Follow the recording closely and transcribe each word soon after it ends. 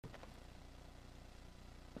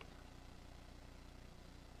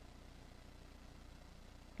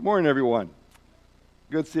Good morning, everyone.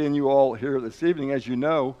 Good seeing you all here this evening. As you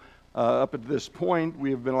know, up at this point, we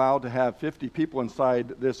have been allowed to have 50 people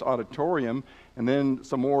inside this auditorium, and then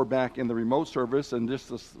some more back in the remote service. And just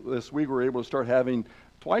this week, we were able to start having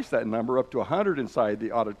twice that number, up to 100 inside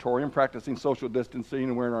the auditorium, practicing social distancing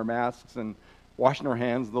and wearing our masks and washing our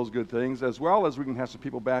hands, those good things, as well as we can have some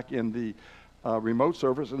people back in the remote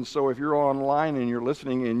service. And so if you're online and you're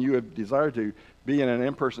listening and you have desired to be in an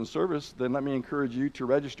in-person service, then let me encourage you to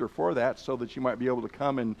register for that so that you might be able to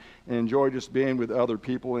come and enjoy just being with other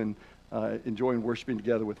people and enjoying worshiping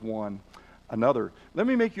together with one another. Let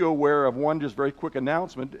me make you aware of one just very quick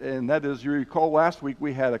announcement, and that is, you recall last week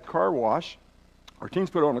we had a car wash. Our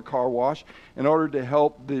teams put on a car wash in order to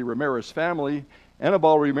help the Ramirez family.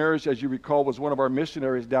 Anibal Ramirez, as you recall, was one of our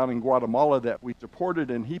missionaries down in Guatemala that we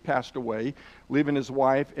supported, and he passed away, leaving his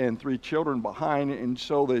wife and 3 children behind. And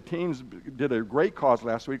so the teams did a great cause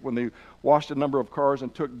last week when they washed a number of cars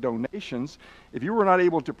and took donations. If you were not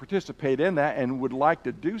able to participate in that and would like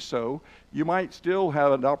to do so, you might still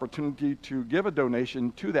have an opportunity to give a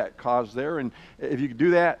donation to that cause there. And if you could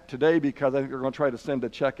do that today, because I think they're going to try to send a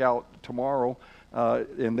check out tomorrow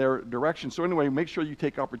in their direction. So anyway, make sure you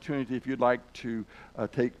take opportunity if you'd like to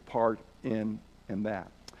take part in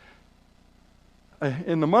that.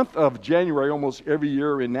 In the month of January, almost every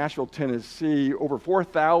year in Nashville, Tennessee, over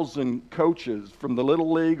 4,000 coaches from the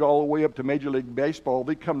Little League all the way up to Major League Baseball,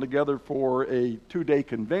 they come together for a 2-day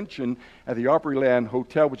convention at the Opryland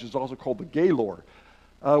Hotel, which is also called the Gaylord.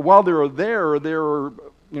 While they're there, they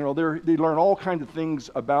learn all kinds of things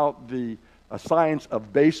about the science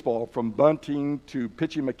of baseball, from bunting to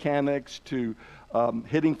pitching mechanics to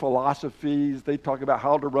hitting philosophies. They talk about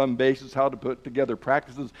how to run bases, how to put together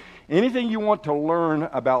practices. Anything you want to learn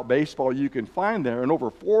about baseball, you can find there. And over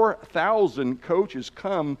 4,000 coaches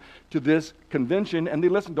come to this convention, and they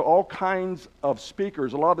listen to all kinds of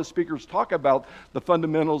speakers. A lot of the speakers talk about the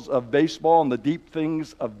fundamentals of baseball and the deep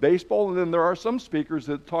things of baseball. And then there are some speakers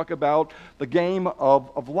that talk about the game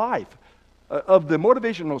of life. Of the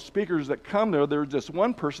motivational speakers that come there, there's just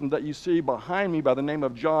one person that you see behind me by the name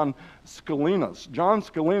of John Scalinas. John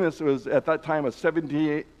Scalinas was at that time a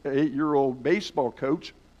 78-year-old baseball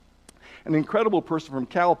coach, an incredible person from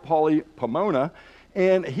Cal Poly Pomona.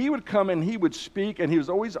 And he would come and he would speak, and he was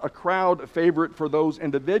always a crowd favorite for those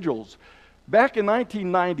individuals. Back in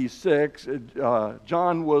 1996,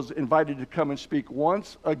 John was invited to come and speak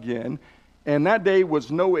once again. And that day was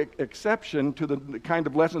no exception to the kind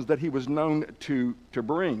of lessons that he was known to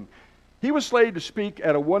bring. He was slated to speak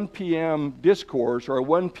at a 1 p.m. discourse or a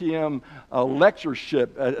 1 p.m.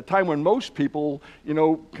 lectureship, at a time when most people,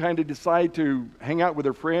 kind of decide to hang out with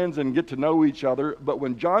their friends and get to know each other. But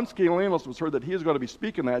when John Scalinos was heard that he was going to be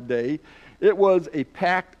speaking that day, it was a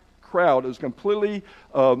packed crowd. It was completely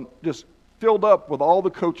just filled up with all the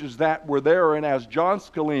coaches that were there. And as John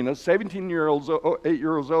Scalinas, 8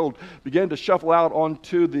 years old, began to shuffle out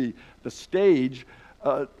onto the stage,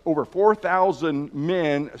 over 4,000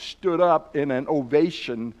 men stood up in an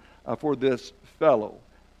ovation for this fellow.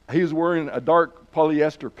 He was wearing a dark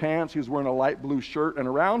polyester pants. He was wearing a light blue shirt, and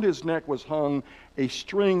around his neck was hung a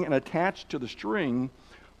string, and attached to the string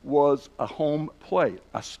was a home plate,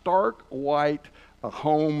 a stark white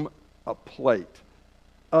home plate.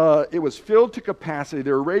 It was filled to capacity.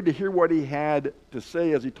 They were ready to hear what he had to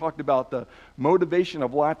say as he talked about the motivation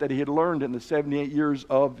of life that he had learned in the 78 years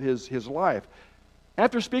of his life.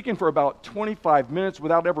 After speaking for about 25 minutes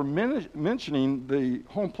without ever mentioning the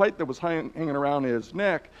home plate that was hanging around his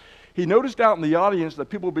neck, he noticed out in the audience that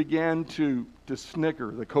people began to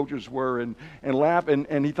snicker, the coaches were, and laugh.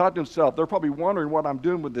 And he thought to himself, they're probably wondering what I'm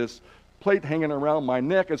doing with this plate hanging around my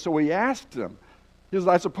neck. And so he asked them, he says,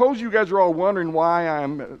 I suppose you guys are all wondering why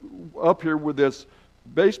I'm up here with this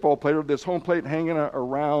baseball plate or this home plate hanging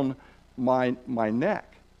around my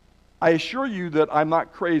neck. I assure you that I'm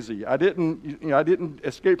not crazy. I didn't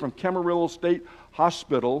escape from Camarillo State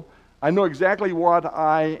Hospital. I know exactly what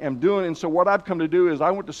I am doing, and so what I've come to do is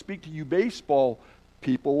I want to speak to you baseball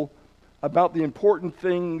people about the important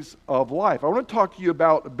things of life. I want to talk to you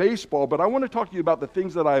about baseball, but I want to talk to you about the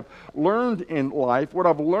things that I've learned in life, what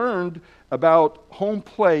I've learned about home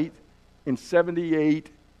plate in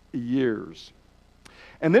 78 years.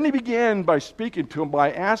 And then he began by speaking to him,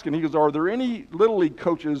 by asking, he goes, are there any Little League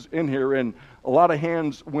coaches in here? And a lot of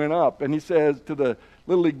hands went up. And he says to the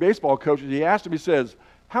Little League baseball coaches, he asked him, he says,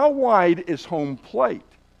 how wide is home plate?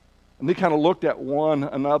 And they kind of looked at one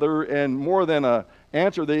another, and more than an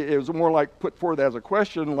answer, it was more like put forth as a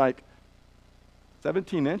question, like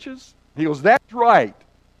 17 inches? He goes, that's right.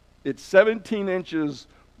 It's 17 inches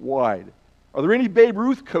wide. Are there any Babe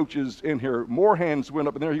Ruth coaches in here? More hands went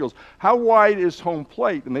up in there. He goes, how wide is home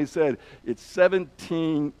plate? And they said, it's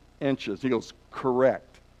 17 inches. He goes,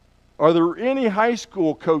 correct. Are there any high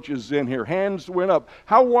school coaches in here? Hands went up.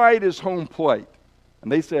 How wide is home plate?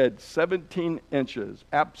 And they said, 17 inches.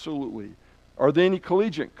 Absolutely. Are there any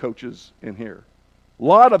collegiate coaches in here? A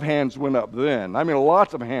lot of hands went up then. I mean,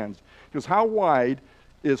 lots of hands. He goes, how wide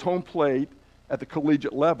is home plate at the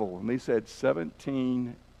collegiate level? And they said,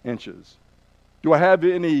 17 inches. Do I have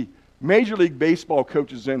any Major League Baseball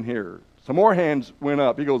coaches in here? Some more hands went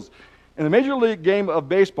up. He goes, in the Major League game of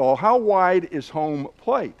baseball, how wide is home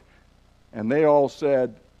plate? And they all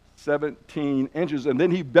said 17 inches. And then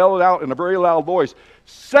he bellowed out in a very loud voice,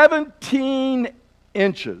 17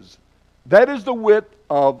 inches. That is the width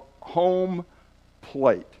of home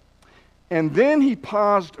plate. And then he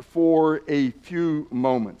paused for a few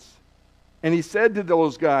moments. And he said to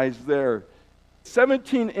those guys there,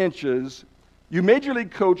 17 inches. You Major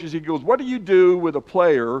League coaches, he goes, what do you do with a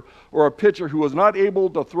player or a pitcher who is not able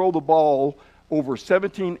to throw the ball over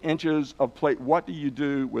 17 inches of plate? What do you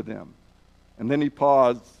do with them? And then he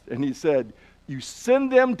paused and he said, you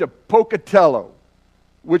send them to Pocatello,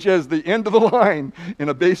 which is the end of the line in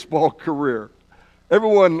a baseball career.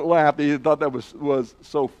 Everyone laughed. He thought that was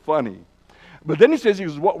so funny. But then he says,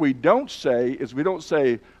 what we don't say is we don't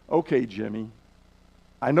say, okay, Jimmy,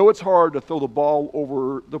 I know it's hard to throw the ball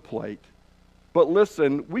over the plate, but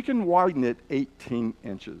listen, we can widen it 18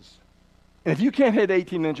 inches. And if you can't hit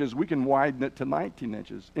 18 inches, we can widen it to 19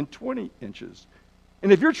 inches and 20 inches.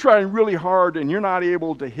 And if you're trying really hard and you're not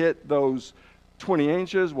able to hit those 20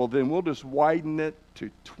 inches, well, then we'll just widen it to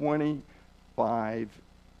 25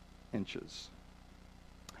 inches.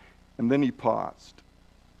 And then he paused.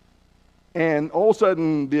 And all of a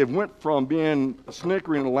sudden, they went from being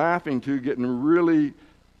snickering and laughing to getting really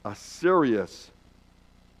serious.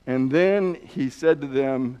 And then he said to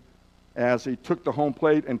them, as he took the home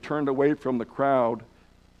plate and turned away from the crowd,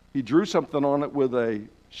 he drew something on it with a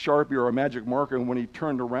Sharpie or a magic marker, and when he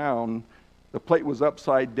turned around, the plate was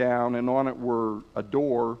upside down, and on it were a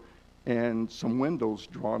door and some windows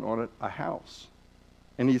drawn on it, a house.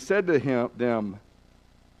 And he said to them,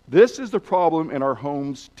 this is the problem in our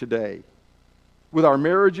homes today. With our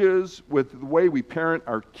marriages, with the way we parent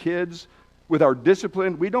our kids, with our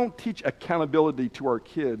discipline, we don't teach accountability to our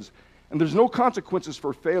kids, and there's no consequences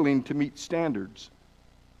for failing to meet standards.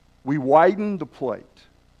 We widen the plate.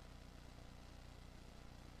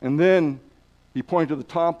 And then he pointed to the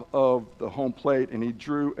top of the home plate and he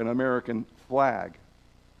drew an American flag.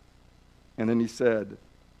 And then he said,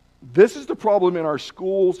 this is the problem in our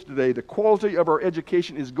schools today. The quality of our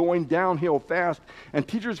education is going downhill fast, and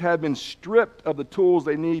teachers have been stripped of the tools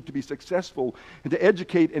they need to be successful and to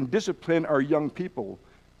educate and discipline our young people.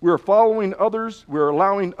 We are following others. We are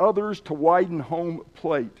allowing others to widen home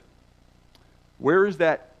plate. Where is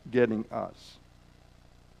that getting us?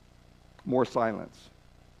 More silence.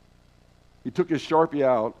 He took his Sharpie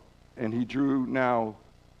out and he drew now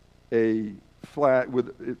a flag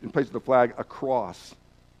in place of the flag, a cross,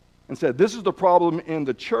 and said, this is the problem in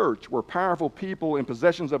the church, where powerful people in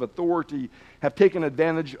possessions of authority have taken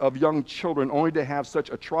advantage of young children only to have such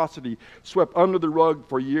atrocity swept under the rug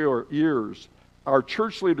for years. Our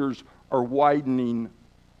church leaders are widening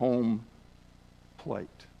home plate.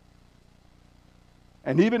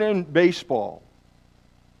 And even in baseball,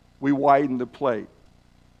 we widen the plate.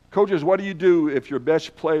 Coaches, what do you do if your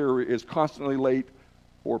best player is constantly late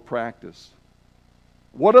for practice?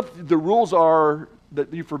 What if the rules are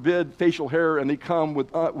that you forbid facial hair and they come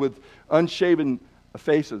with unshaven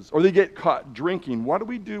faces, or they get caught drinking? What do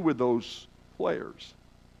we do with those players?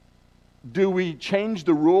 Do we change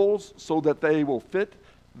the rules so that they will fit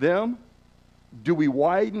them? Do we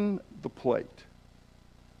widen the plate?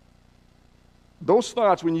 Those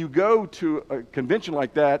thoughts, when you go to a convention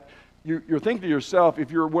like that, you're thinking to yourself, if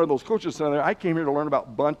you're one of those coaches saying, I came here to learn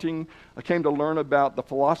about bunting, I came to learn about the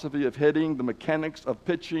philosophy of hitting, the mechanics of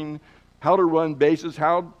pitching, how to run bases,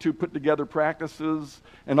 how to put together practices,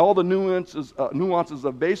 and all the nuances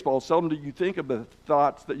of baseball. Seldom do you think of the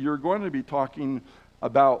thoughts that you're going to be talking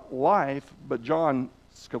about life, but John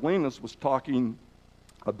Scalinas was talking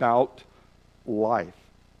about life.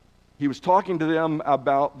 He was talking to them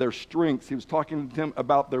about their strengths. He was talking to them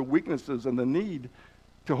about their weaknesses and the need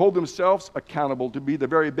to hold themselves accountable, to be the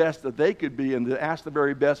very best that they could be, and to ask the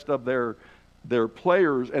very best of their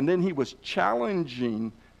players. And then he was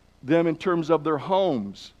challenging them in terms of their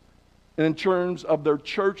homes, and in terms of their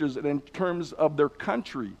churches, and in terms of their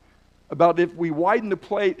country, about if we widen the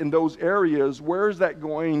plate in those areas, where is that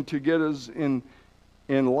going to get us in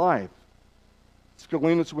life?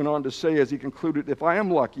 Scalinas went on to say, as he concluded, if I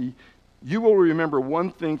am lucky, You will remember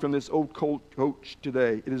one thing from this old coach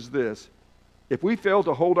today. It is this. If we fail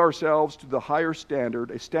to hold ourselves to the higher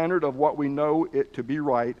standard, a standard of what we know it to be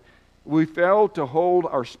right, we fail to hold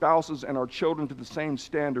our spouses and our children to the same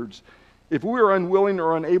standards, if we are unwilling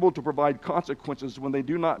or unable to provide consequences when they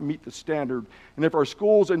do not meet the standard, and if our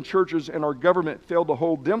schools and churches and our government fail to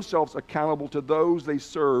hold themselves accountable to those they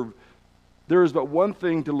serve, there is but one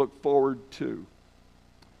thing to look forward to.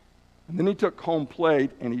 And then he took home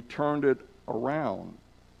plate and he turned it around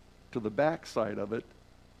to the backside of it,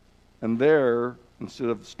 and there, instead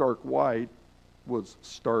of stark white, was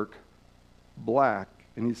stark black.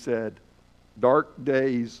 And he said, "Dark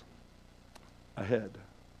days ahead."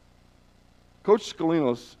 Coach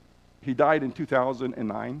Scalinos, he died in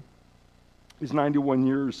 2009. He's 91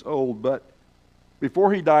 years old, but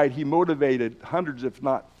before he died, he motivated hundreds, if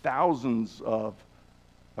not thousands, of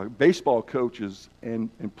baseball coaches and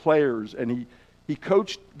players, and he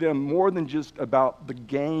coached them more than just about the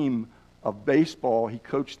game of baseball. He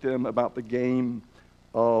coached them about the game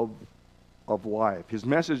of life. His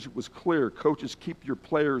message was clear. Coaches, keep your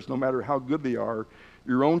players, no matter how good they are,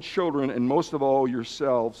 your own children, and most of all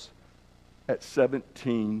yourselves, at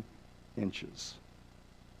 17 inches.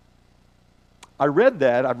 I read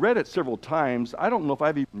that. I've read it several times. I don't know if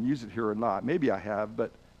I've even used it here or not. Maybe I have,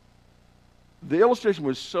 but the illustration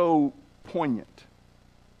was so poignant,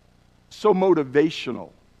 so motivational.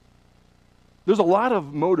 There's a lot of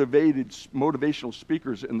motivational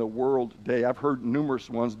speakers in the world today. I've heard numerous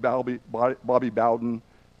ones: Bobby Bowden,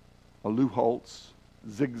 Lou Holtz,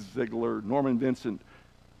 Zig Ziglar, Norman Vincent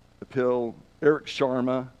Peale, Eric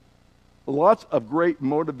Sharma. Lots of great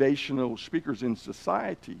motivational speakers in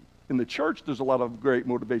society. In the church, there's a lot of great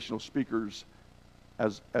motivational speakers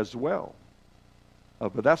as well.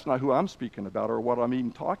 But that's not who I'm speaking about or what I'm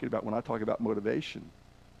even talking about when I talk about motivation.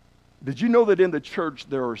 Did you know that in the church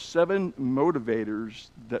there are 7 motivators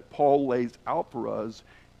that Paul lays out for us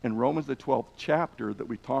in Romans the 12th chapter that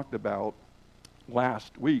we talked about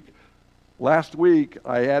last week? Last week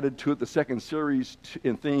I added to it the second series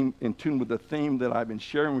in tune with the theme that I've been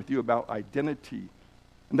sharing with you about identity.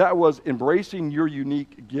 And that was embracing your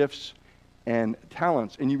unique gifts and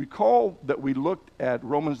talents. And you recall that we looked at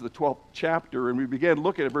Romans the 12th chapter, and we began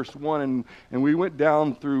looking at verse 1, and we went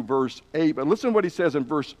down through verse 8. But listen to what he says in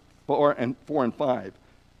verse 4 and 5.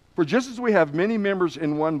 For just as we have many members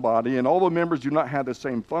in one body, and all the members do not have the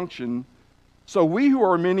same function, so we who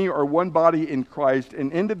are many are one body in Christ,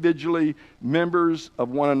 and individually members of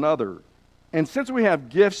one another. And since we have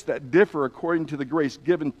gifts that differ according to the grace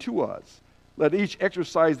given to us, let each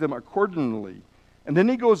exercise them accordingly. And then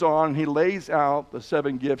he goes on and he lays out the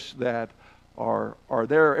 7 gifts that are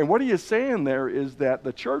there. And what he is saying there is that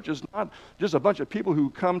the church is not just a bunch of people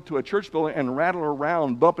who come to a church building and rattle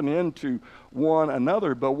around bumping into one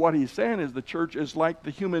another, but what he's saying is the church is like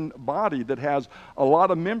the human body that has a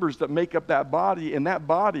lot of members that make up that body,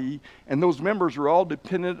 and those members are all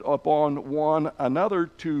dependent upon one another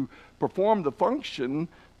to perform the function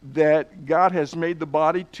that God has made the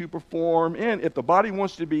body to perform in. If the body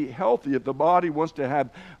wants to be healthy, if the body wants to have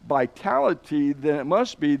vitality, then it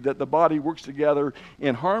must be that the body works together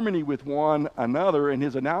in harmony with one another. And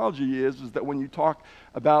his analogy is that when you talk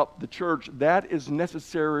about the church, that is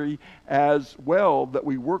necessary as well, that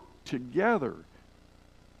we work together.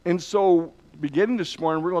 And so beginning this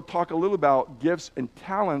morning, we're going to talk a little about gifts and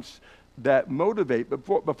talents that motivate.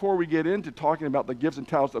 Before we get into talking about the gifts and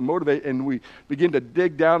talents that motivate, and we begin to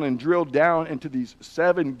dig down and drill down into these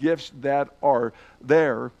 7 gifts that are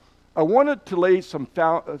there, I wanted to lay some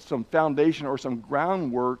foundation or some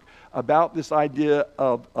groundwork about this idea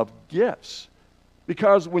of gifts.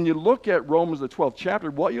 Because when you look at Romans the 12th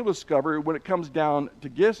chapter, what you'll discover when it comes down to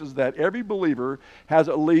gifts is that every believer has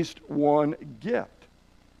at least one gift.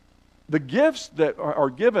 The gifts that are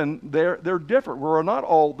given, they're different. We're not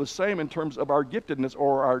all the same in terms of our giftedness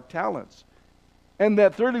or our talents. And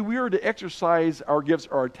that thirdly, we are to exercise our gifts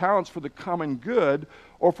or our talents for the common good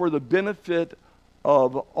or for the benefit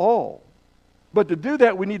of all. But to do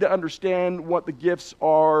that, we need to understand what the gifts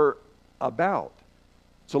are about.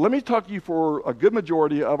 So let me talk to you for a good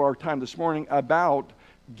majority of our time this morning about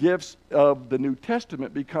gifts of the New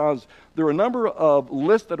Testament, because there are a number of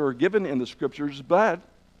lists that are given in the Scriptures, but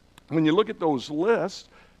when you look at those lists,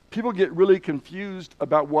 people get really confused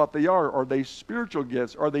about what they are. Are they spiritual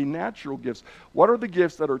gifts? Are they natural gifts? What are the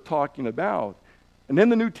gifts that are talking about? And in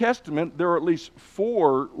the New Testament, there are at least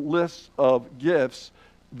 4 lists of gifts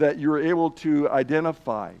that you're able to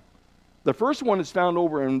identify. The first one is found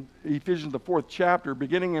over in Ephesians, the 4th chapter,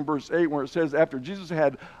 beginning in verse 8, where it says, after Jesus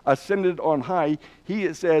had ascended on high, he,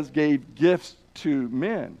 it says, gave gifts to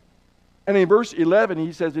men. And in verse 11,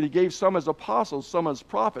 he says that he gave some as apostles, some as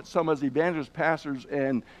prophets, some as evangelists, pastors,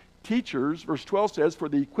 and teachers. Verse 12 says, for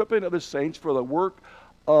the equipping of the saints for the work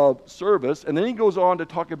of service. And then he goes on to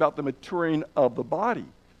talk about the maturing of the body.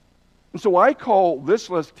 And so I call this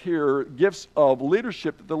list here gifts of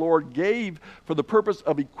leadership that the Lord gave for the purpose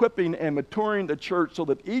of equipping and maturing the church so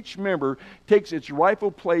that each member takes its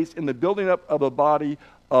rightful place in the building up of the body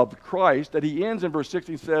of Christ, that he ends in verse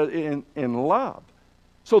 16 says in love.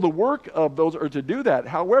 So the work of those are to do that.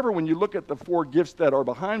 However, when you look at the four gifts that are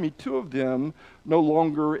behind me, two of them no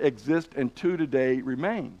longer exist and two today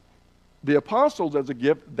remain. The apostles as a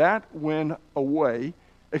gift, that went away,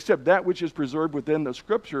 except that which is preserved within the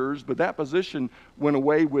scriptures, but that position went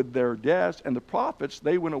away with their deaths. And the prophets,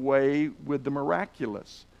 they went away with the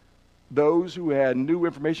miraculous. Those who had new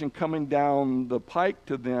information coming down the pike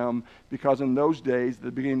to them, because in those days, at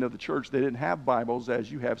the beginning of the church, they didn't have Bibles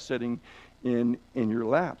as you have sitting in your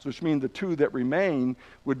laps, which means the two that remain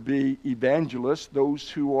would be evangelists, those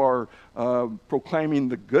who are proclaiming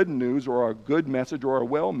the good news or a good message or a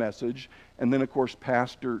well message, and then, of course,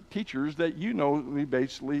 pastor teachers that you know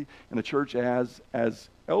basically in the church as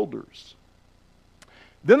elders.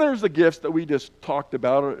 Then there's the gifts that we just talked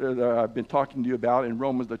about, that I've been talking to you about in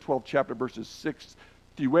Romans, the 12th chapter, verses 6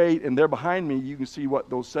 through 8, and there behind me you can see what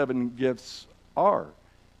those 7 gifts are.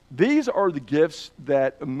 These are the gifts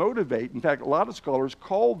that motivate. In fact, a lot of scholars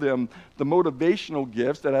call them the motivational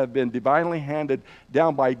gifts that have been divinely handed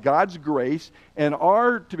down by God's grace and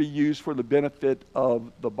are to be used for the benefit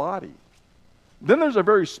of the body. Then there's a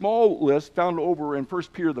very small list found over in 1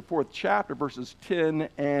 Peter, the 4th chapter, verses 10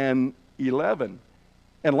 and 11.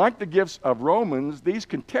 And like the gifts of Romans, these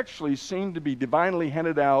contextually seem to be divinely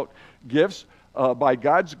handed out gifts by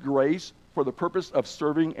God's grace for the purpose of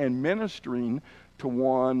serving and ministering to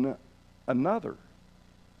one another.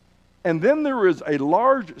 And then there is a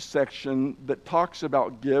large section that talks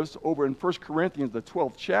about gifts over in 1 Corinthians, the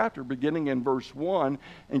 12th chapter, beginning in verse 1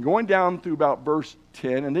 and going down through about verse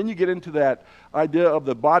 10. And then you get into that idea of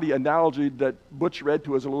the body analogy that Butch read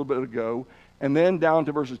to us a little bit ago. And then down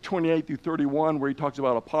to verses 28 through 31, where he talks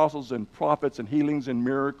about apostles and prophets and healings and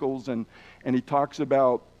miracles. And he talks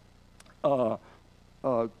about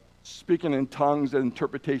speaking in tongues and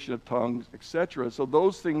interpretation of tongues, etc. So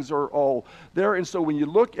those things are all there. And so when you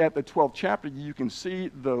look at the 12th chapter, you can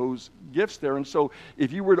see those gifts there. And so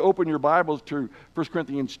if you were to open your Bibles to 1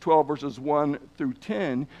 Corinthians 12, verses 1 through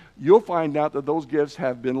 10, you'll find out that those gifts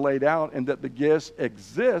have been laid out and that the gifts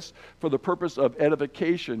exist for the purpose of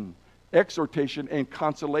edification, exhortation, and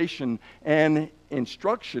consolation and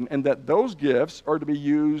instruction, and that those gifts are to be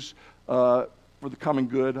used for the common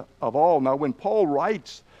good of all. Now, when Paul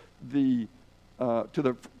writes to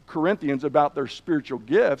the Corinthians about their spiritual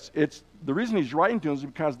gifts, it's the reason he's writing to them is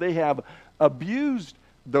because they have abused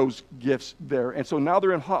those gifts there. And so now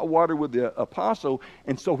they're in hot water with the apostle,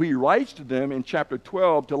 and so he writes to them in chapter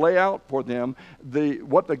 12 to lay out for them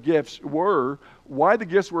what the gifts were, why the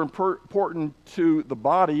gifts were important to the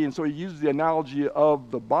body, and so he uses the analogy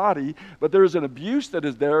of the body, but there's an abuse that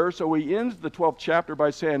is there, so he ends the 12th chapter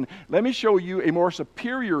by saying, let me show you a more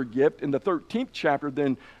superior gift in the 13th chapter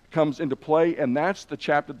than comes into play, and that's the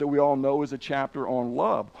chapter that we all know is a chapter on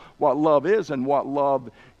love, what love is and what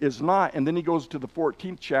love is not. And then he goes to the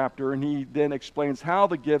 14th chapter, and he then explains how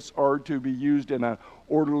the gifts are to be used in an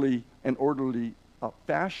orderly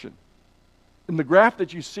fashion. In the graph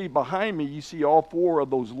that you see behind me, you see all 4 of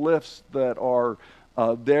those lists that are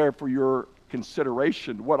there for your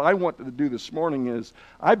consideration. What I want to do this morning is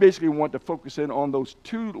I basically want to focus in on those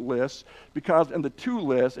 2 lists, because in the 2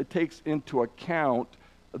 lists it takes into account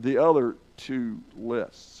the other 2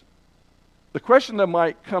 lists. The question that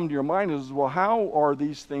might come to your mind is, well, how are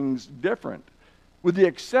these things different? With the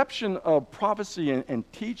exception of prophecy and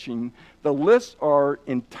teaching, the lists are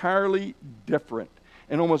entirely different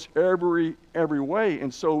in almost every way.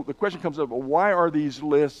 And so the question comes up, well, why are these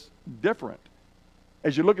lists different?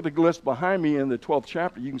 As you look at the list behind me in the 12th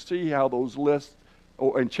chapter, you can see how those lists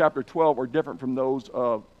in chapter 12 are different from those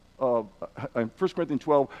in 1 Corinthians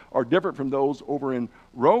 12 are different from those over in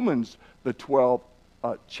Romans, the 12th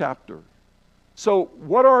chapter. So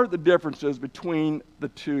what are the differences between the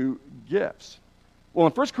 2 gifts? Well,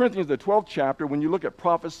 in 1 Corinthians, the 12th chapter, when you look at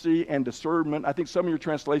prophecy and discernment, I think some of your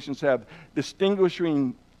translations have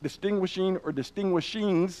distinguishing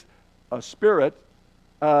spirit.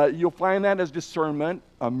 You'll find that as discernment,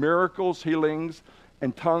 miracles, healings,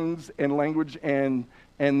 and tongues and language and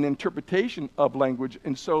interpretation of language.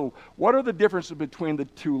 And so what are the differences between the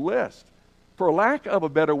 2 lists? For lack of a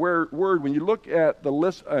better word, when you look at the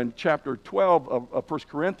list in chapter 12 of 1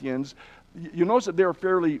 Corinthians, you notice that they're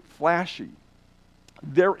fairly flashy.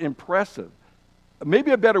 they're impressive.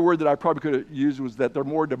 Maybe a better word that I probably could have used was that they're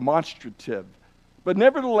more demonstrative. But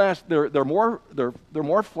nevertheless, they're more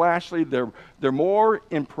flashy. They're more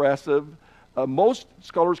impressive. Most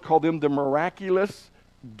scholars call them the miraculous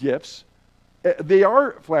gifts. They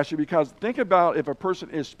are flashy because think about if a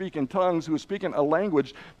person is speaking tongues, who is speaking a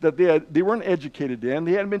language that they weren't educated in.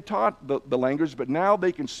 They hadn't been taught the language, but now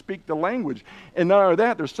they can speak the language. And not only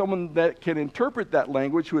that, there's someone that can interpret that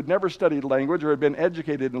language who had never studied language or had been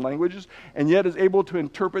educated in languages and yet is able to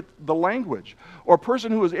interpret the language. Or a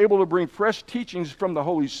person who is able to bring fresh teachings from the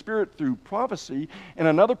Holy Spirit through prophecy, and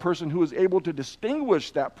another person who is able to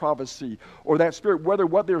distinguish that prophecy or that spirit, whether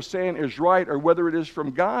what they're saying is right or whether it is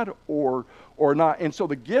from God or not. And so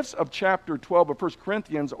the gifts of chapter 12 of 1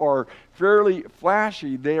 Corinthians are fairly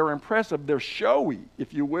flashy. They are impressive. They're showy,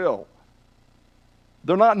 if you will.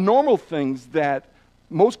 They're not normal things that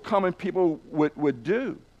most common people would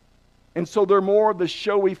do. And so they're more of the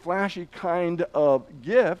showy, flashy kind of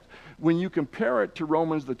gift when you compare it to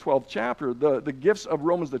Romans, the 12th chapter. The gifts of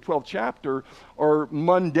Romans, the 12th chapter, are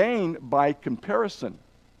mundane by comparison.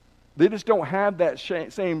 They just don't have that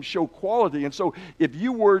same show quality. And so if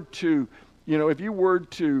you were to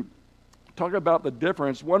talk about the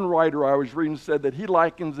difference, one writer I was reading said that he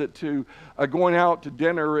likens it to going out to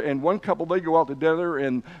dinner, and one couple, they go out to dinner,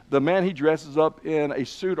 and the man, he dresses up in a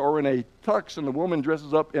suit or in a tux, and the woman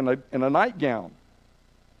dresses up in a nightgown.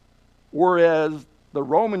 Whereas the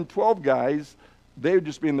Roman 12 guys, they would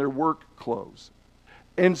just be in their work clothes.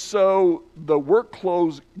 And so the work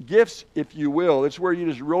clothes gifts, if you will, it's where you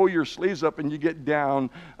just roll your sleeves up and you get down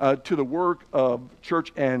to the work of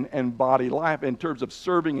church and body life in terms of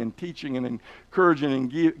serving and teaching and encouraging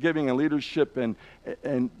and giving and leadership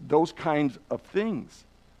and those kinds of things.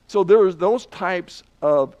 So there's those types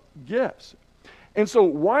of gifts. And so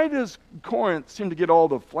why does Corinth seem to get all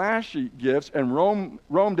the flashy gifts and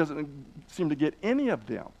Rome doesn't seem to get any of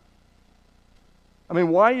them? I mean,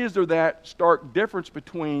 why is there that stark difference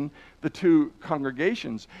between the two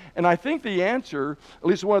congregations? And I think the answer, at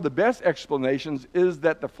least one of the best explanations, is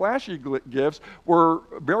that the flashy gifts were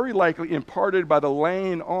very likely imparted by the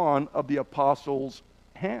laying on of the apostles'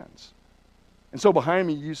 hands. And so behind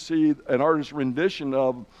me you see an artist's rendition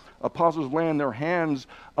of apostles laying their hands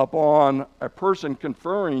upon a person,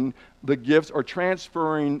 conferring the gifts or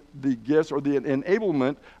transferring the gifts or the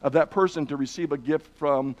enablement of that person to receive a gift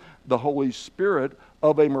from the Holy Spirit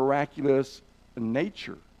of a miraculous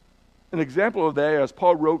nature. An example of that, as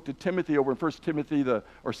Paul wrote to Timothy over in 2 Timothy,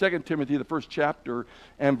 the first chapter,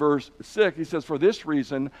 and verse 6, he says, "For this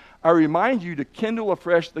reason, I remind you to kindle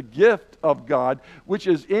afresh the gift of God, which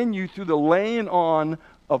is in you through the laying on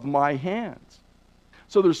of my hands."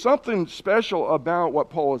 So there's something special about what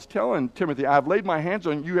Paul is telling Timothy. I've laid my hands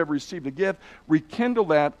on you, have received a gift. Rekindle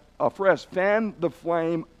that afresh. Fan the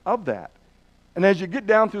flame of that. And as you get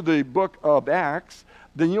down through the book of Acts,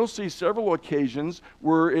 then you'll see several occasions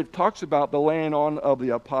where it talks about the laying on of the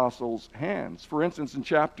apostles' hands. For instance, in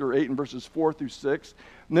chapter 8 and verses 4 through 6,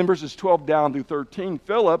 and then verses 12 down through 13,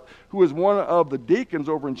 Philip, who is one of the deacons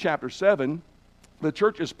over in chapter 7, the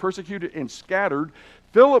church is persecuted and scattered.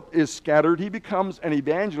 Philip is scattered. He becomes an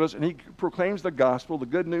evangelist, and he proclaims the gospel, the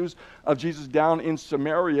good news of Jesus down in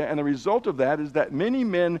Samaria. And the result of that is that many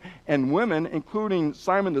men and women, including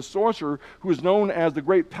Simon the sorcerer, who is known as the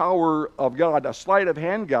great power of God, a sleight of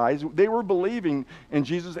hand guys, they were believing in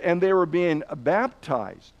Jesus and they were being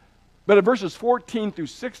baptized. But in verses 14 through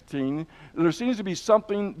 16, there seems to be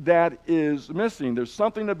something that is missing. There's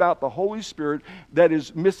something about the Holy Spirit that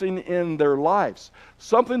is missing in their lives.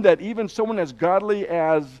 Something that even someone as godly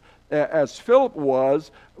as Philip was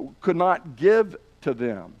could not give to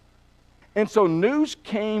them. And so news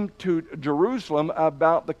came to Jerusalem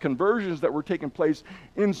about the conversions that were taking place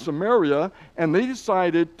in Samaria, and they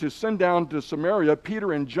decided to send down to Samaria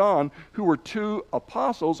Peter and John, who were two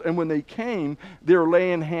apostles, and when they came, they were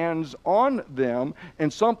laying hands on them,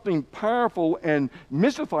 and something powerful and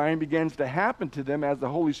mystifying begins to happen to them as the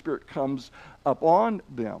Holy Spirit comes upon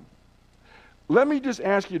them. Let me just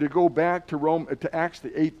ask you to go back to Acts,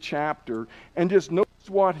 the 8th chapter, and just notice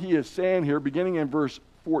what he is saying here, beginning in verse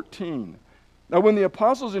 14. Now, when the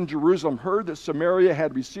apostles in Jerusalem heard that Samaria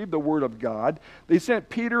had received the word of God, they sent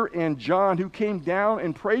Peter and John, who came down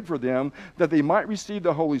and prayed for them that they might receive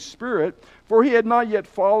the Holy Spirit, for he had not yet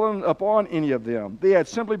fallen upon any of them. They had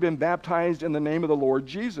simply been baptized in the name of the Lord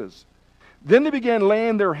Jesus. Then they began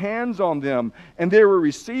laying their hands on them, and they were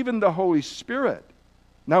receiving the Holy Spirit.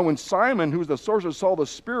 Now, when Simon, who was the sorcerer, saw the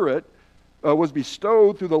Spirit was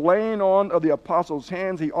bestowed through the laying on of the apostles'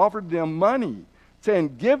 hands, he offered them money,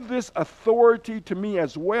 saying, give this authority to me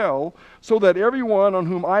as well, so that everyone on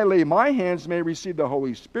whom I lay my hands may receive the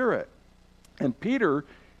Holy Spirit. And Peter,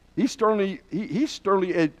 he sternly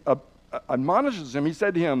admonishes him. He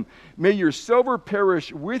said to him, may your silver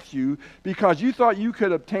perish with you, because you thought you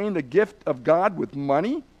could obtain the gift of God with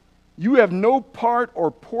money? You have no part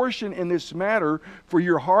or portion in this matter, for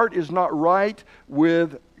your heart is not right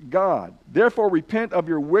with God. Therefore repent of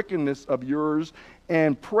your wickedness of yours,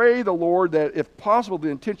 and pray the Lord that, if possible, the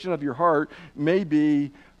intention of your heart may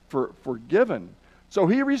be forgiven. So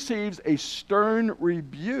he receives a stern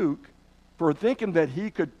rebuke for thinking that he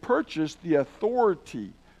could purchase the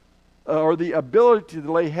authority or the ability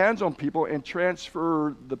to lay hands on people and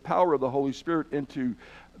transfer the power of the Holy Spirit into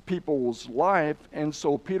people's life. And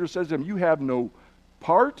so Peter says to him, you have no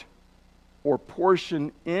part or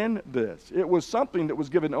portion in this. It was something that was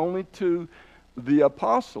given only to the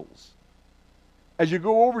apostles. As you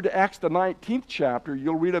go over to Acts the 19th chapter,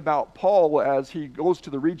 you'll read about Paul as he goes to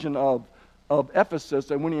the region of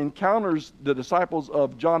Ephesus, and when he encounters the disciples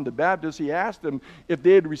of John the Baptist, he asked them if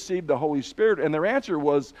they had received the Holy Spirit, and their answer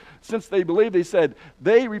was, since they believed,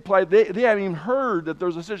 they replied they hadn't even heard that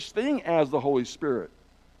there's a such thing as the Holy Spirit.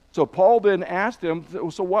 So Paul then asked him,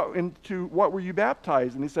 so into what were you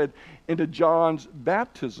baptized? And he said, into John's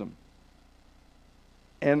baptism.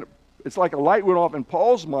 And it's like a light went off in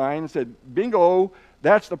Paul's mind and said, bingo,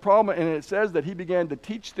 that's the problem. And it says that he began to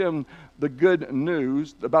teach them the good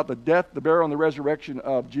news about the death, the burial, and the resurrection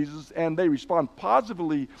of Jesus. And they respond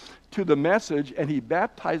positively to the message, and he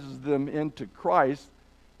baptizes them into Christ.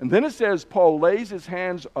 And then it says Paul lays his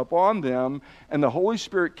hands upon them, and the Holy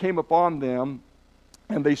Spirit came upon them,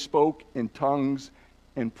 and they spoke in tongues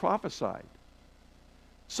and prophesied.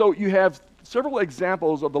 So you have several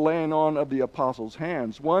examples of the laying on of the apostles'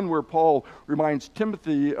 hands. One where Paul reminds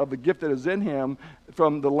Timothy of the gift that is in him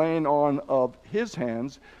from the laying on of his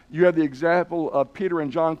hands. You have the example of Peter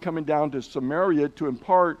and John coming down to Samaria to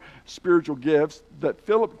impart spiritual gifts that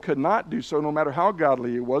Philip could not do so, no matter how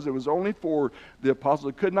godly he was. It was only for the apostles.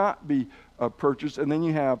 It could not be purchased. And then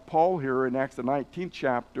you have Paul here in Acts the 19th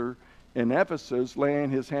chapter in Ephesus laying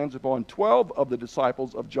his hands upon 12 of the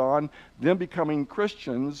disciples of John, them becoming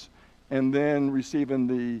Christians, and then receiving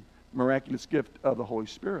the miraculous gift of the Holy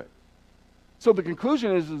Spirit. So the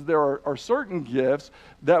conclusion is there are certain gifts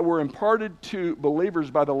that were imparted to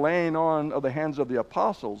believers by the laying on of the hands of the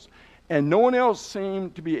apostles, and no one else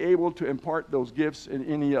seemed to be able to impart those gifts in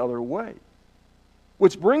any other way.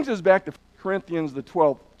 Which brings us back to Corinthians, the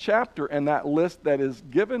 12th chapter, and that list that is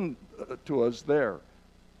given to us there.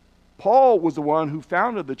 Paul was the one who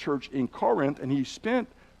founded the church in Corinth, and he spent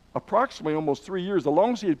approximately almost 3 years, the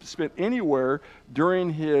longest he had spent anywhere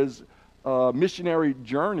during his missionary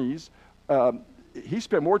journeys. He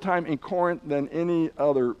spent more time in Corinth than any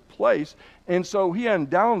other place. And so he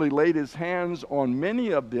undoubtedly laid his hands on many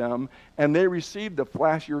of them, and they received the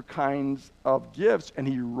flashier kinds of gifts. And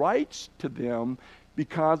he writes to them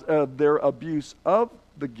because of their abuse of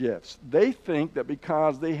the gifts. They think that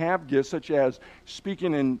because they have gifts such as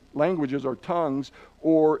speaking in languages or tongues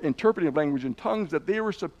or interpreting of language in tongues, that they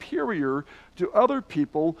were superior to other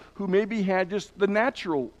people who maybe had just the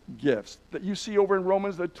natural gifts that you see over in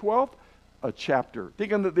Romans the 12th chapter,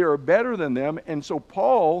 thinking that they are better than them. And so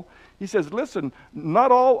Paul, he says, listen,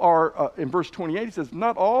 not all are, in verse 28, he says,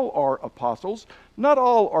 not all are apostles, not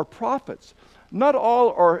all are prophets. Not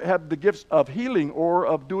all have the gifts of healing or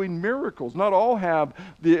of doing miracles. Not all have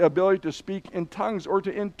the ability to speak in tongues or to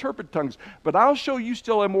interpret tongues. But I'll show you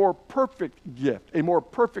still a more perfect gift, a more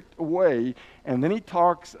perfect way. And then he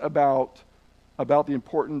talks about the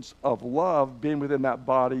importance of love being within that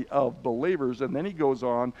body of believers. And then he goes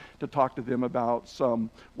on to talk to them about some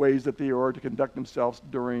ways that they are to conduct themselves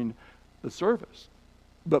during the service.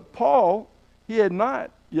 But Paul, he had not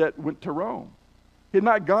yet went to Rome. He had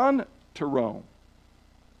not gone to Rome.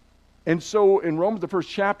 And so in Romans, the first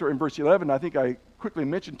chapter, in verse 11, I think I quickly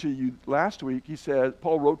mentioned to you last week, he said,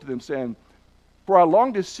 Paul wrote to them saying, for I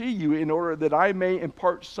long to see you in order that I may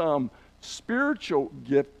impart some spiritual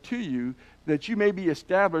gift to you, that you may be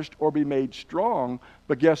established or be made strong.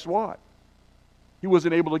 But guess what? He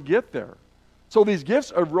wasn't able to get there. So these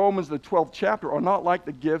gifts of Romans, the 12th chapter, are not like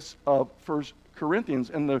the gifts of 1 Corinthians.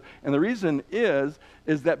 And the reason is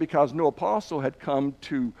that because no apostle had come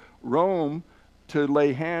to Rome to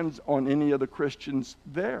lay hands on any of the Christians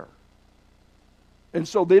there. And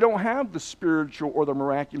so they don't have the spiritual or the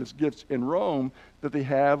miraculous gifts in Rome that they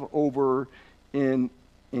have over in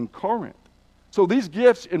Corinth. So these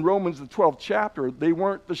gifts in Romans, the 12th chapter, they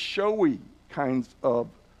weren't the showy kinds of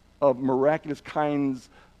miraculous kinds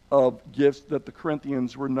of gifts that the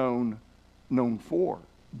Corinthians were known for.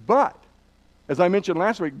 But As I mentioned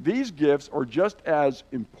last week, these gifts are just as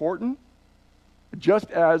important,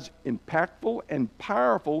 just as impactful and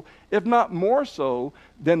powerful, if not more so,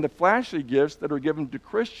 than the flashy gifts that are given to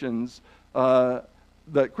Christians,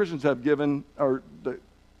 that Christians have given, or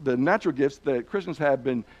the natural gifts that Christians have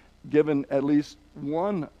been given at least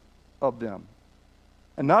one of them.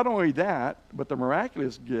 And not only that, but the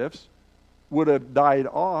miraculous gifts would have died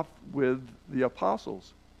off with the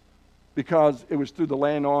apostles, because it was through the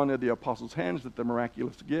laying on of the apostles' hands that the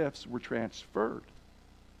miraculous gifts were transferred.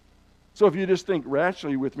 So if you just think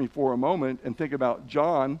rationally with me for a moment and think about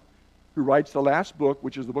John, who writes the last book,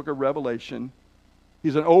 which is the book of Revelation.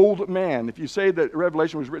 He's an old man. If you say that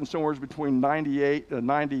Revelation was written somewhere between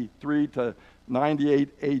 93 to 98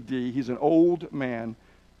 AD, he's an old man,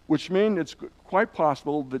 which means it's quite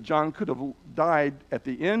possible that John could have died at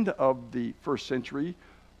the end of the first century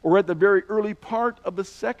or at the very early part of the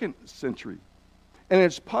second century. And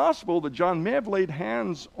it's possible that John may have laid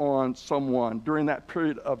hands on someone during that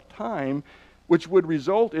period of time, which would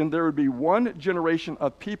result in there would be one generation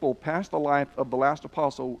of people past the life of the last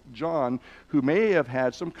apostle John who may have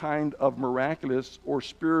had some kind of miraculous or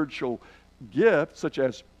spiritual gift, such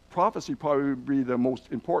as prophecy probably would be the most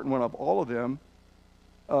important one of all of them,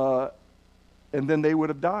 and then they would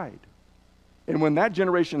have died. And when that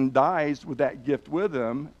generation dies with that gift with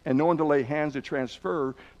them, and no one to lay hands to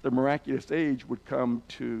transfer, the miraculous age would come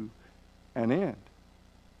to an end.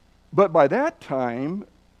 But by that time,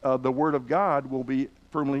 the Word of God will be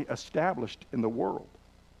firmly established in the world.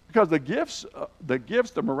 Because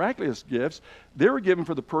the miraculous gifts, they were given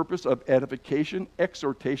for the purpose of edification,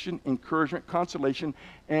 exhortation, encouragement, consolation,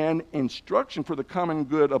 and instruction for the common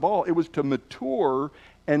good of all. It was to mature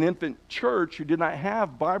an infant church who did not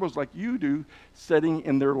have Bibles like you do sitting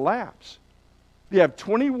in their laps. They have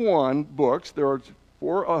 21 books. There are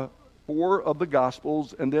four of the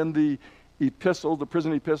Gospels, and then the epistles, the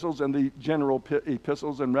prison epistles, and the general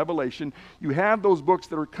epistles and Revelation. You have those books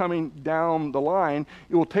that are coming down the line.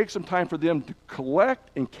 It will take some time for them to collect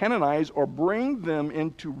and canonize or bring them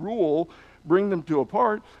into rule, bring them to a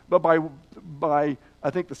part. But by I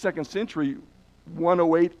think the second century,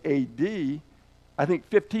 108 AD, I think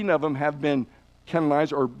 15 of them have been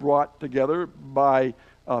canonized or brought together. By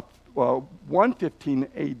 115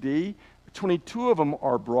 AD, 22 of them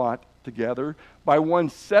are brought together. By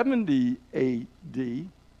 170 AD,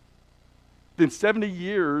 then 70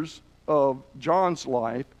 years of John's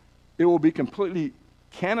life, it will be completely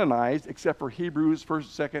canonized except for Hebrews,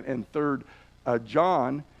 1st, 2nd, and 3rd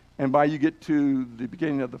John. And by you get to the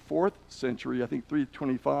beginning of the 4th century, I think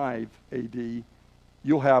 325 AD,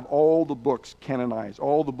 you'll have all the books canonized,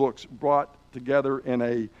 all the books brought together in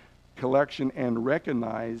a collection and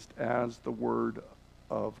recognized as the Word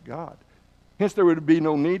of God. Hence, there would be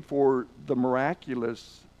no need for the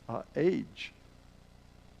miraculous age.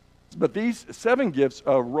 But these 7 gifts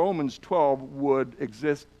of Romans 12 would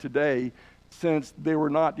exist today since they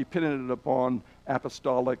were not dependent upon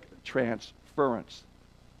apostolic transference.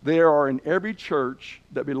 They are in every church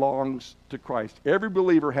that belongs to Christ. Every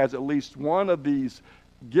believer has at least one of these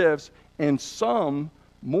gifts, and some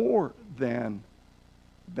more than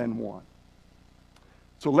one.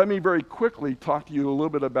 So let me very quickly talk to you a little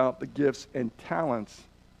bit about the gifts and talents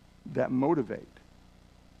that motivate.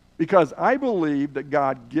 Because I believe that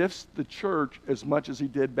God gifts the church as much as he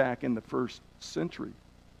did back in the first century.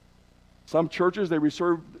 Some churches, they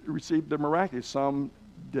received the miraculous. Some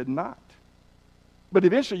did not. But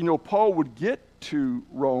eventually, Paul would get to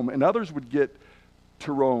Rome, and others would get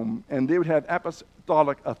to Rome, and they would have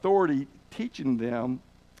apostolic authority teaching them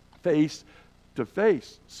face to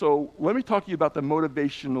face. So let me talk to you about the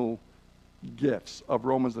motivational gifts of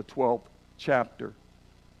Romans, the 12th chapter.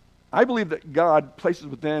 I believe that God places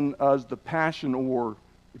within us the passion, or,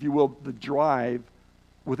 if you will, the drive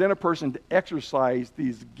within a person to exercise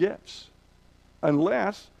these gifts,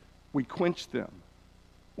 unless we quench them,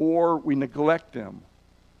 or we neglect them,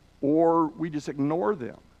 or we just ignore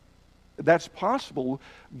them. That's possible.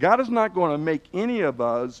 God is not going to make any of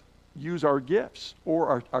us use our gifts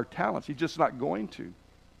or our talents. He's just not going to.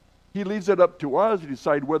 He leaves it up to us to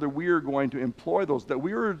decide whether we are going to employ those, that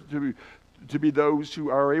we are to be those who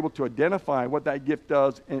are able to identify what that gift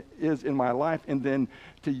is in my life, and then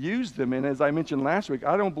to use them. And as I mentioned last week,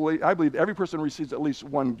 I believe every person receives at least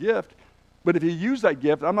one gift. But if you use that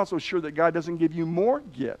gift, I'm not so sure that God doesn't give you more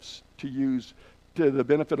gifts to use to the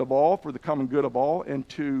benefit of all, for the common good of all, and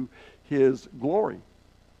to his glory.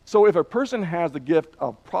 So if a person has the gift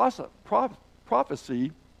of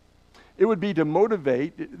prophecy, it would be to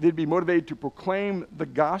motivate, they'd be motivated to proclaim the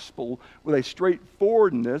gospel with a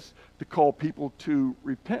straightforwardness to call people to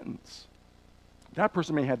repentance. That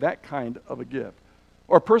person may have that kind of a gift.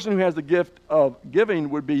 Or a person who has the gift of giving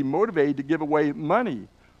would be motivated to give away money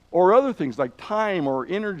or other things like time or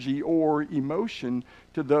energy or emotion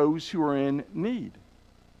to those who are in need.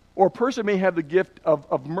 Or a person may have the gift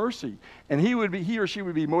of mercy, and he or she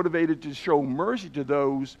would be motivated to show mercy to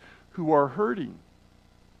those who are hurting.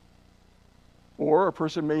 Or a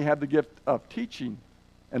person may have the gift of teaching,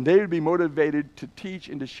 and they would be motivated to teach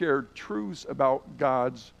and to share truths about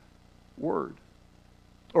God's Word.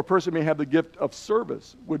 Or a person may have the gift of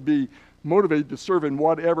service, would be motivated to serve in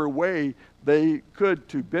whatever way they could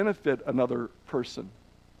to benefit another person.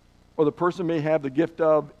 Or the person may have the gift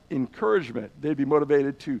of encouragement. They'd be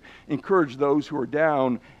motivated to encourage those who are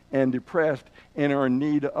down and depressed and are in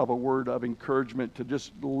need of a word of encouragement to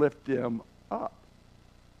just lift them up.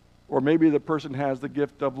 Or maybe the person has the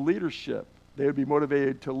gift of leadership. They would be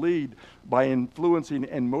motivated to lead by influencing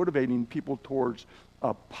and motivating people towards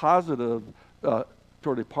a positive, the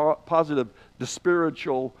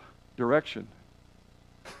spiritual direction.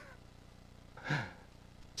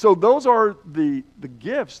 So those are the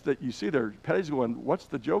gifts that you see there. Patty's going, what's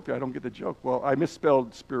the joke there? I don't get the joke. Well, I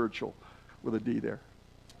misspelled spiritual with a D there.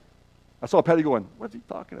 I saw Patty going, what's he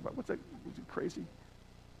talking about? What's that? Is he crazy?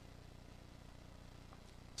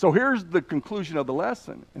 So here's the conclusion of the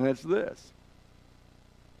lesson, and it's this.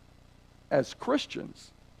 As Christians,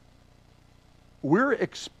 we're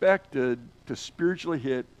expected to spiritually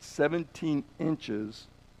hit 17 inches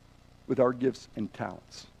with our gifts and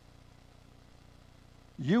talents.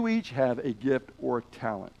 You each have a gift or a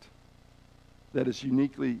talent that is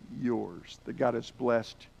uniquely yours, that God has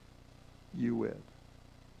blessed you with.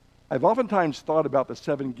 I've oftentimes thought about the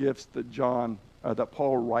 7 gifts that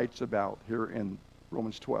Paul writes about here in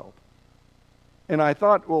Romans 12. And I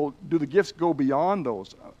thought, well, do the gifts go beyond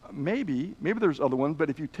those? Maybe there's other ones, but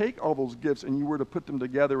if you take all those gifts and you were to put them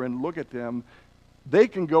together and look at them, they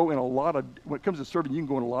can go in when it comes to serving, you can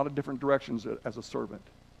go in a lot of different directions as a servant.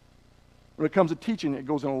 When it comes to teaching, it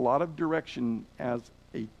goes in a lot of direction as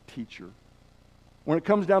a teacher. When it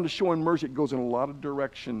comes down to showing mercy, it goes in a lot of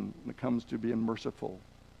direction when it comes to being merciful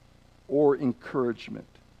or encouragement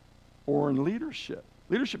or in leadership.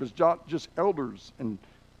 Leadership is not just elders and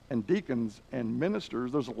deacons and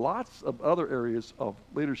ministers. There's lots of other areas of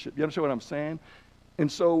leadership. You understand what I'm saying?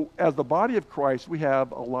 And so as the body of Christ, we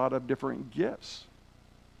have a lot of different gifts,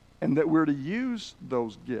 and that we're to use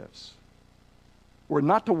those gifts. We're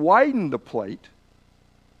not to widen the plate.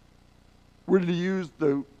 We're to use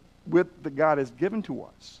the width that God has given to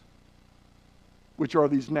us, which are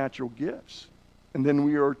these natural gifts. And then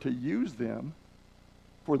we are to use them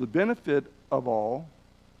for the benefit of all,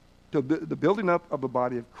 to the building up of the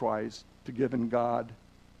body of Christ, to giving God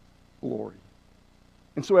glory.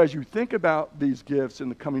 And so as you think about these gifts in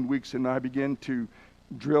the coming weeks, and I begin to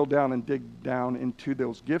drill down and dig down into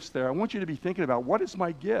those gifts there, I want you to be thinking about, what is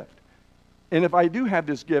my gift? And if I do have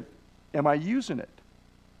this gift, am I using it?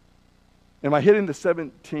 Am I hitting the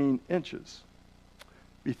 17 inches?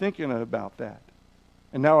 Be thinking about that.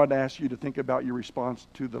 And now I'd ask you to think about your response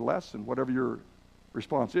to the lesson. Whatever your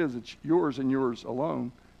response is, it's yours and yours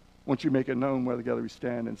alone. Once you make it known, whether together we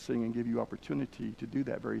stand and sing and give you opportunity to do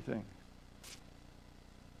that very thing.